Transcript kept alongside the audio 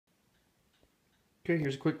Okay,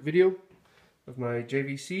 here's a quick video of my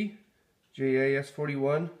Jvc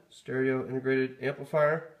Ja-S41 stereo integrated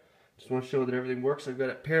amplifier. Just want to show that everything works. I've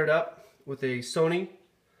got it paired up with a Sony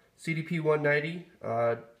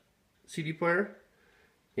CDP-190 CD player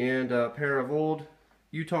and a pair of old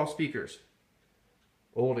Utah speakers.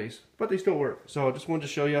 Oldies, but they still work. So I just wanted to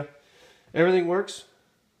show you everything works.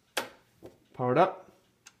 Powered up.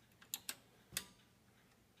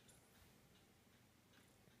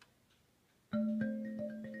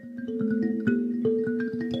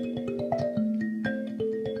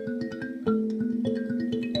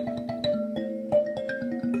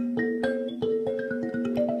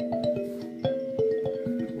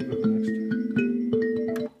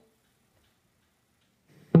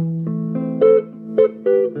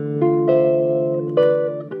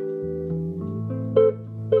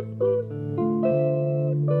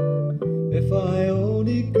 If I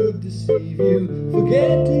only could deceive you,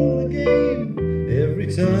 forgetting the game. Every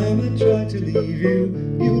time I try to leave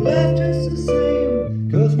you, you laugh just the same.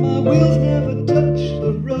 'Cause my wheels never touch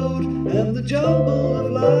the road, and the jumble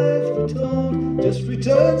of lies retold just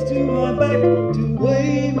returns to my back to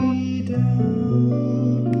weigh me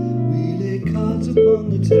down. We lay cards upon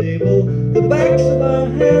the table, the backs of our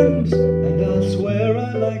hands, and I swear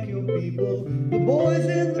I like your people. The boys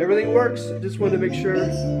in the Everything works. Just wanted to make sure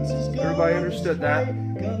everybody understood that.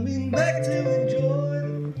 coming back to enjoy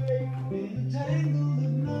the break in a tangle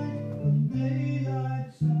of night when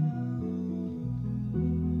daylight sound.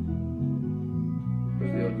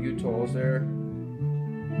 There's the old Utahs there.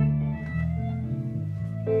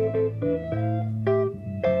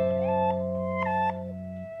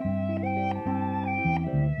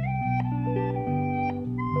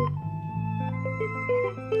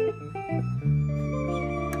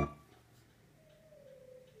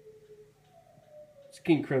 It's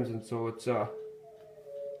King Crimson, so it's a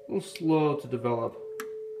little slow to develop.